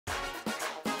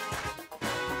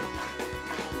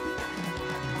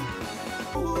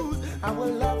I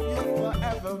will love you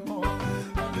forevermore.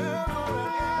 Praise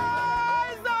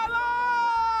the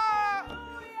Lord!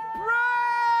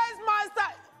 Praise Master!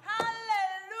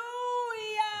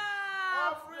 Hallelujah!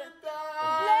 Africa!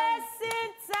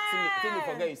 Blessing time! Timi,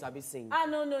 forget you sabi sing. Ah,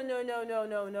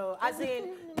 no. As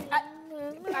in,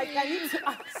 I need to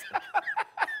ask.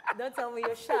 Don't tell me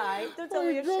you're shy. Don't tell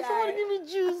me you're shy. Somebody give me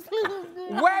juice.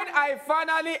 When I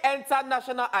finally enter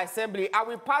National Assembly, I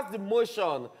will pass the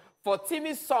motion for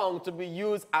Timi's song to be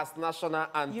used as national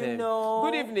anthem. You know.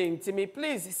 Good evening, Timi.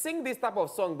 Please sing this type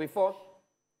of song before.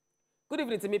 Good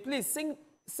evening, Timi. Please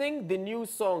sing the new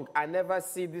song, I Never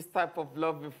See This Type of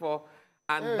Love Before.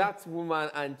 And that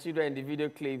woman and children in the video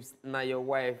clips, now your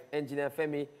wife, Engineer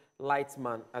Femi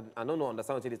Lightman. I don't know,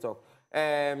 understand what they talk.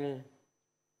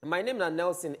 My name is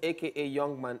Nelson, a.k.a.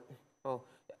 Young Man. Oh,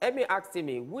 let me ask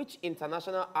Timi, which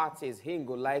international artist he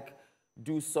go like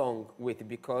do song with?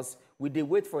 Because we did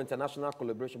wait for international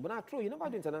collaboration. But not true, you never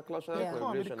do international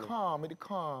collaboration. It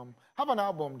calm. Have an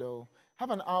album, though.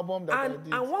 Have an album that I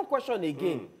did. And one question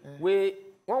again.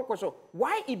 One question.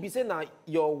 Why it be saying that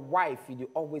your wife you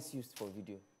always use for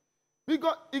video?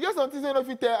 Because you get something if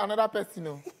you tell another person,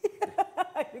 you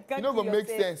know, gonna make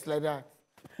sense like that.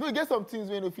 No, you get some things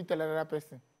when you tell another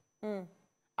person.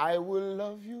 I will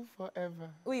love you forever.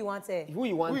 Who you want to? Who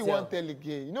you want tell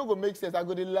again? You know, gonna make sense. I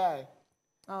go to lie.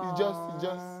 It's just.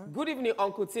 Good evening,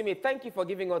 Uncle Timi. Thank you for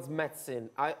giving us medicine.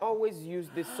 I always use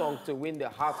this song to win the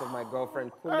heart of my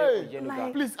girlfriend, Kule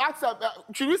Ojenuga. Please ask her.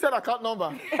 Should we send account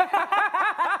number?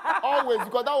 Always,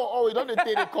 because that will always don't they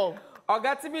take the call.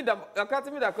 Oga Timi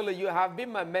Dakolo, you have been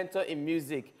my mentor in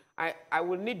music. I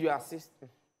will need your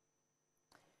assistance.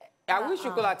 I wish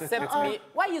you could accept me.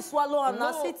 Why you swallow and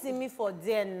not sitting me for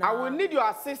there now? I will need your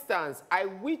assistance. I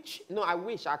wish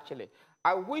actually.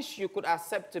 I wish you could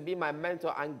accept to be my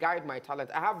mentor and guide my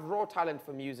talent. I have raw talent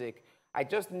for music. I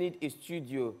just need a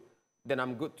studio, then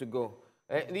I'm good to go.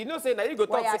 You know, say now you go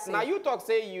talk. Now you talk.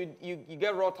 Say you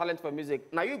get raw talent for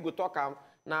music. Now you go talk.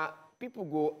 Now people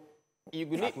go. You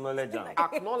go acknowledge. But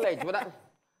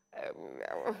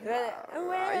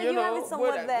you know, it's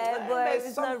somewhat there, but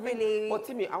it's not really. But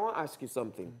Timi, I want to ask you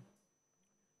something.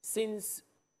 Since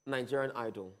Nigerian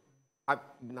Idol,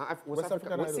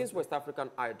 since West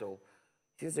African Idol,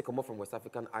 since they come up from West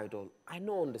African Idol, I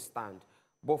don't understand.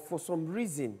 But for some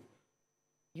reason,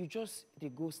 they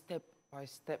go step by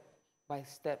step, by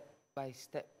step, by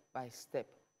step, by step.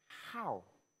 How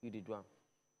you did one?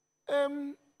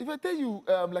 If I tell you,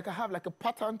 like I have like a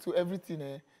pattern to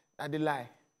everything, and they lie.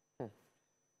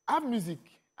 I have music.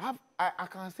 I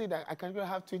can say that I can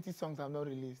have 20 songs I've not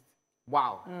released.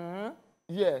 Wow.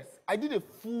 Yes. I did a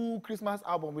full Christmas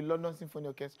album with London Symphony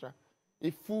Orchestra.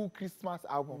 A full Christmas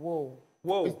album. Whoa.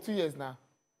 It's 2 years now.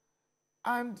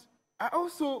 And I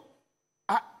also,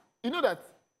 you know that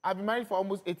I've been married for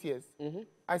almost 8 years.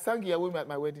 I sang Yahweh at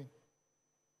my wedding.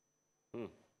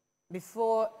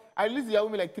 Before? I released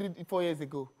Yahweh like 3-4 years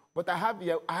ago. But I had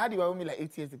Yahweh like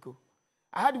 8 years ago.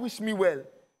 I had Wish Me Well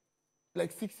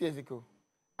like 6 years ago.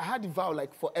 I had the vow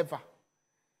like forever.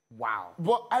 Wow.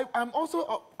 But I'm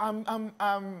also,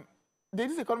 there's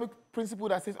this economic principle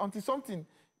that says until something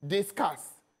is scarce,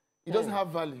 it doesn't have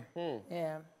value.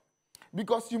 Yeah.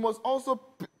 Because you must also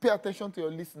pay attention to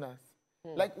your listeners.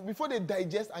 Like before they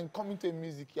digest and come into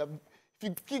music, if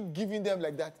you keep giving them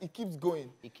like that, it keeps going.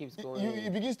 It keeps going.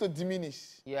 It begins to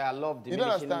diminish. Yeah, I love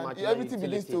diminishing. You don't understand? Everything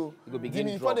begins to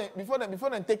diminish. Before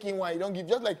them taking one, you don't give.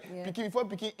 Just like before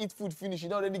picking eat food finish, you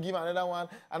don't already give another one.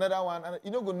 And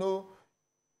you don't go know.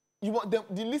 You want them,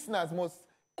 the listeners must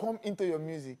come into your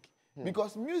music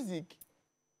because music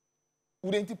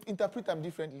would interpret them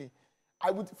differently.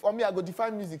 For me, I would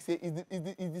define music. Say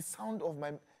is the sound of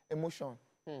my emotion.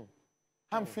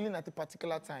 I'm feeling at a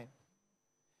particular time.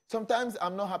 Sometimes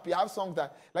I'm not happy. I have songs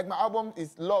that, like my album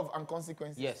is Love and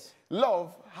Consequences. Yes.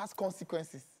 Love has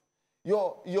consequences.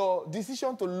 Your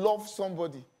decision to love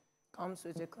somebody comes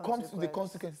with the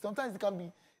consequences. Sometimes it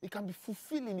can be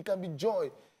fulfilling, it can be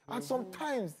joy. And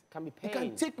sometimes it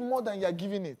can take more than you're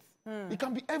giving it. It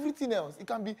can be everything else. It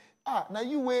can be, now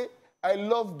you way I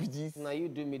love this. Now you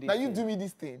do me this. Now you do me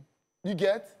this thing. You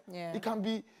get? Yeah. It can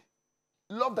be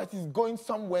love that is going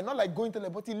somewhere, not like going to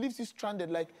but it leaves you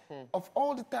stranded. Like, of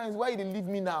all the times, why they leave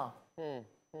me now?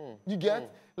 You get?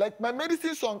 Like my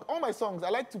medicine song, all my songs, I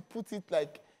like to put it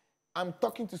like I'm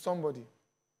talking to somebody.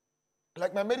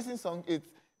 Like my medicine song,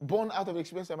 it's born out of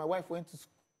experience where my wife went to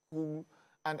school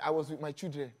and I was with my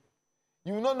children.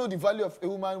 You will not know the value of a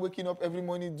woman waking up every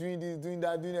morning, doing this, doing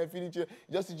that, doing everything.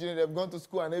 Just the children, they've gone to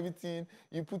school and everything.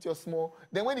 You put your small.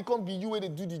 Then when it comes be you where they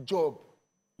do the job,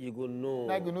 you go know.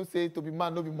 Now you go know say to be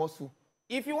man, no be muscle.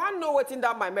 If you want to know what's in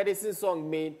that My Medicine song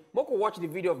mean, we could watch the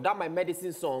video of that My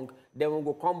Medicine song, then we'll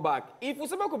go come back. If we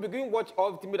someone could begin watch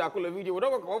all of Timi Dakolo video, we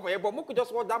don't go come over here, but we could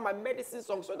just watch that My Medicine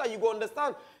song so that you go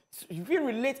understand. If you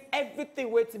relate everything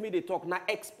where Timi they talk, now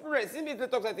experience.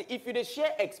 If you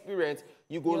share experience,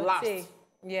 you go last. Say,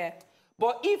 yeah.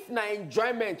 But if na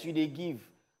enjoyment you they give,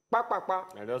 now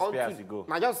just pay as you go.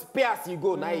 Now just pay as you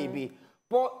go, now you be.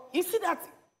 But you see that.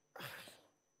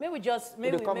 Maybe just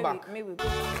maybe come back. Maybe.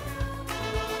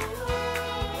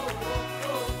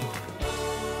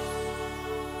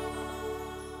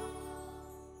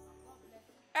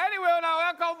 Anyway, now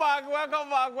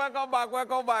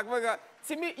welcome back.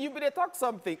 Timi, you better talk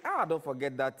something. Don't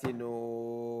forget that, you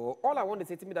know. All I want to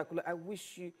say, Timi Dakolo, I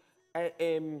wish you.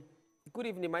 Good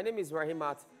evening. My name is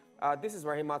Rahimat. This is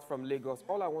Rahimat from Lagos.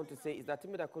 All I want to say is that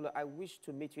Timi Dakolo, I wish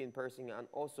to meet you in person, and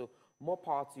also more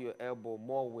power to your elbow,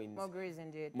 more wins. More grace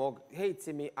indeed. Hey,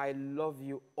 Timi, I love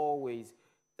you always.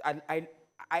 I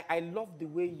love the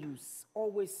way you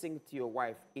always sing to your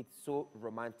wife. It's so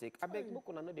romantic. I beg, look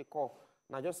on another call.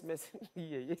 Now just messing.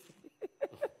 Yeah.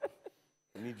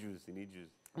 You need juice.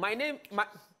 My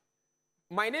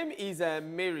name is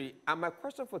Mary, and my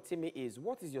question for Timi is,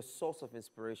 what is your source of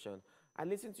inspiration? I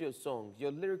listen to your songs.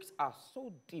 Your lyrics are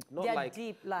so deep,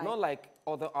 not like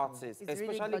other artists,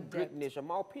 especially really Great Nation.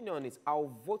 My opinion is,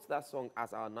 I'll vote that song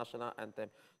as our national anthem.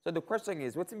 So the question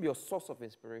is, what's your source of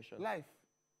inspiration? Life.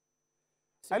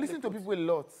 I listen to people a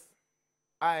lot.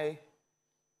 I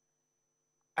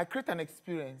create an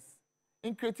experience.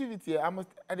 In creativity, I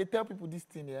tell people this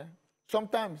thing, yeah.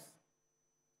 Sometimes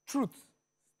truth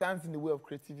stands in the way of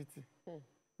creativity.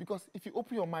 Because if you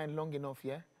open your mind long enough,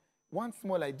 yeah, one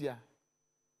small idea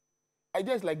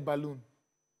is like balloon.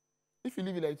 If you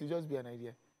leave it like it will just be an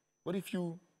idea. But if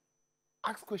you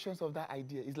ask questions of that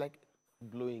idea, it's like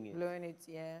blowing it,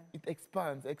 yeah. It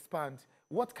expands.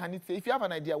 What can it say? If you have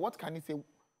an idea, what can it say?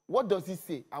 What does it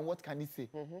say and what can it say?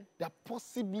 There are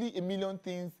possibly a million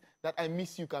things that I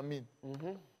miss you can mean.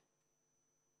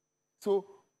 So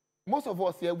most of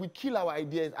us here, we kill our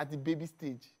ideas at the baby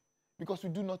stage because we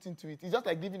do nothing to it. It's just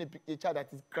like giving a child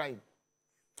that is crying.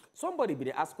 Somebody be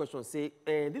they ask questions, say,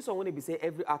 this one when be say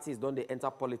every artist don't they enter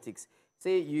politics.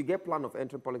 Say you get plan of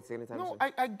entering politics anytime soon. No,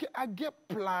 I get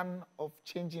plan of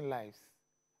changing lives.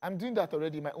 I'm doing that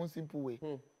already in my own simple way.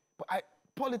 But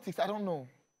politics, I don't know.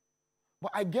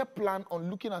 But I get plan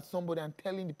on looking at somebody and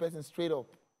telling the person straight up,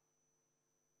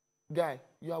 guy,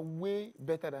 you are way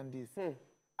better than this.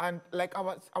 And like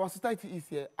our society is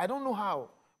here, I don't know how,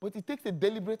 but it takes a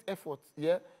deliberate effort,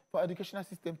 yeah, for educational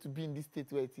system to be in this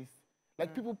state where it is.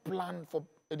 Like people plan for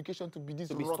education to be this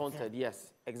to be stunted,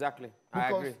 yes, exactly.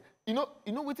 Because, I agree. You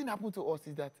know what happened to us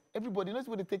is that everybody knows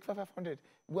when they take 500,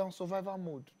 we're on survival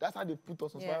mode. That's how they put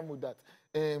us on survival mode. That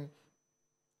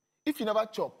if you never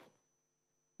chop,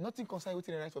 nothing concerns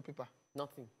waiting the right for paper.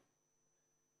 Nothing.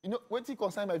 You know, waiting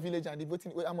concern my village and the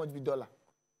voting how much be dollar.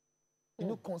 You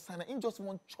know, concern. He just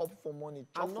want chop for money.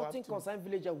 Chop and for nothing concern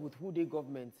villager with who they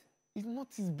government. It's not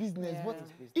his business. Yeah. But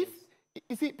if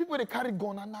you see people they carry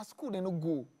gun and at school they no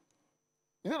go.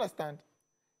 You understand?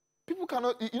 People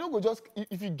cannot. You know, go just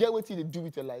if you get what they do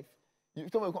with your life. You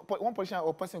tell me one politician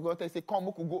or person go out and say, "Come,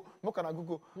 we go, we can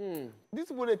go." This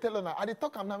is what they tell us now. And they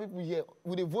talk. I'm now people here.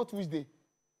 Will they vote which day?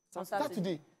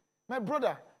 Saturday. My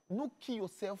brother, no kill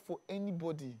yourself for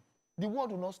anybody. The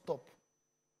world will not stop.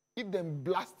 If them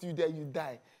blast you there, you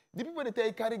die. The people they tell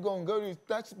you carry gun, go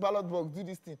touch ballot box, do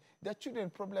this thing. Their children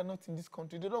probably are not in this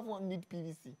country. They don't want need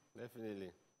PVC.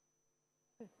 Definitely.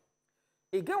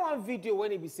 You get one video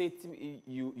when it be say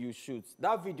you shoot.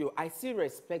 That video, I see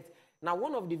respect. Now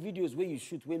one of the videos where you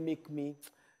shoot will make me,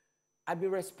 I be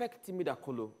respect Timi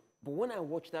Dakolo. But when I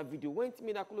watch that video, when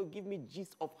Timi Dakolo give me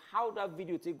gist of how that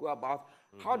video take go about,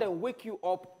 how they wake you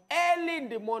up early in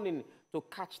the morning to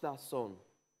catch that sun.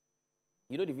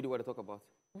 You know the video what I talk about?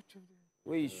 Which video?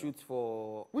 Where you shoot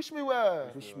for... Wish Me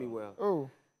Well. Wish Me Well. Oh.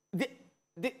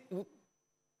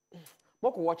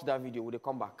 Moko watch that video, will they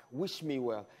come back? Wish Me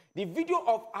Well. The video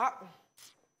of her...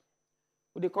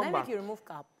 Will they come back? Make you remove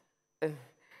cap.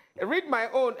 Read my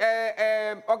own.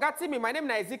 Ogatimi, my name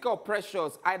is Ezekiel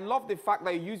Precious. I love the fact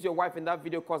that you use your wife in that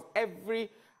video because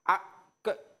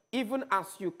even as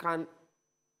you can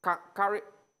carry...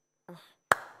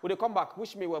 Will they come back?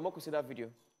 Wish Me Well. Moko see that video.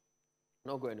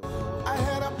 Not go anywhere. I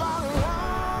heard about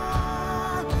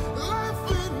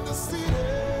life in the city,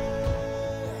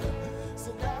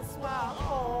 so that's why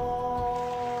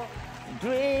all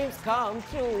dreams come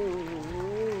true.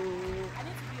 I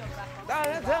need to be your backup.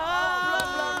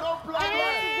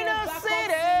 In the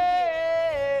city.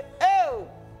 Oh,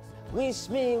 wish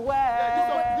me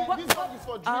well. This song is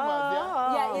for dreamers,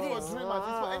 yeah? Yeah, it It's for dreamers.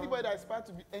 It's for anybody that aspires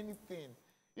to be anything.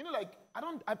 You know, like,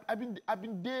 I've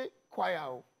been there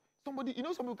quiet. Somebody, you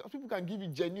know, some people can give you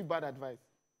genuine bad advice.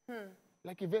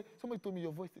 Like, somebody told me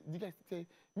your voice, the guy say,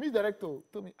 Miss Director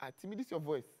told me, Timi, this is your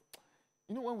voice.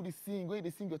 You know, when they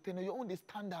sing your tenor, your own, they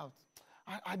stand out.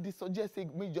 I suggest, say,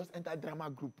 maybe just enter drama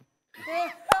group.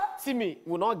 Timi,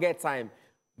 we'll not get time.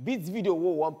 This video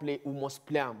we won't play, we must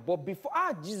play them. But before,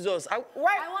 Jesus,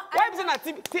 why am I saying that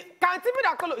can Timi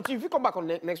Dakolo, if you come back on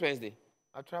next Wednesday?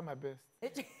 I'll try my best.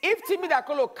 If Timi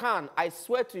Dakolo can, I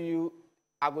swear to you,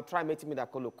 I will try make Timi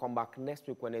Dakolo come back next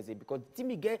week Wednesday because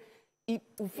Timi get he's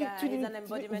an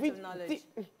embodiment of knowledge.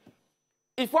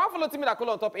 If you want to follow Timi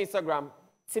Dakolo on top Instagram,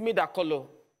 Timi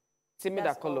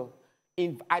Dakolo.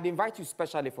 I'd invite you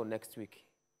specially for next week.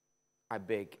 I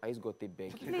beg. I just got to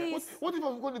beg. Please. What if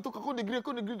I'm going to talk? I'm going to agree.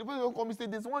 The person come and say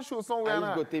there's one show somewhere. I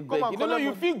just got to beg. You know,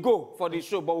 you feel go for the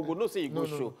show, but we will not say you go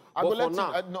show. I but go for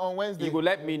let now, on Wednesday. you go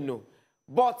let me know.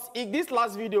 But in this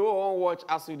last video, I want to watch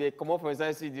as they come up from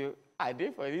inside studio. I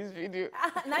did for this video.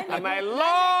 And I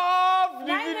love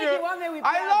the video.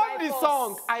 I love the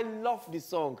song. I love the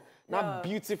song. That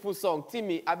beautiful song.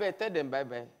 Timi, I better tell them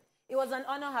bye-bye. It was an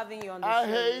honor having you on the show. I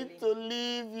hate to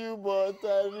leave you, but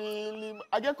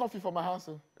I get coffee from my house.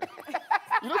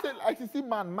 You know, say, I see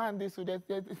man, this, so that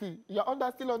you're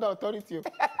still under authority.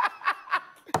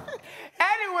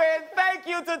 Anyway, thank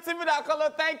you to Timi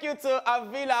Dakolo. Thank you to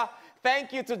Avila.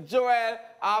 Thank you to Joel,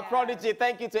 our prodigy.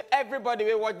 Thank you to everybody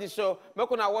who watched this show. We're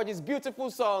going to watch this beautiful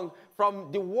song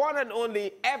from the one and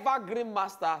only evergreen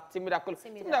master, Timi Dakolo.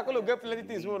 Timi Dakolo get plenty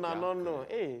things we don't know.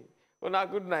 Hey,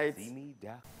 good night.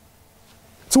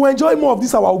 To enjoy more of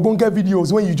these our Ogbonge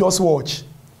videos when you just watch,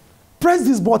 press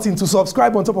this button to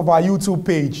subscribe on top of our YouTube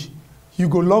page. You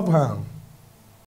go love her.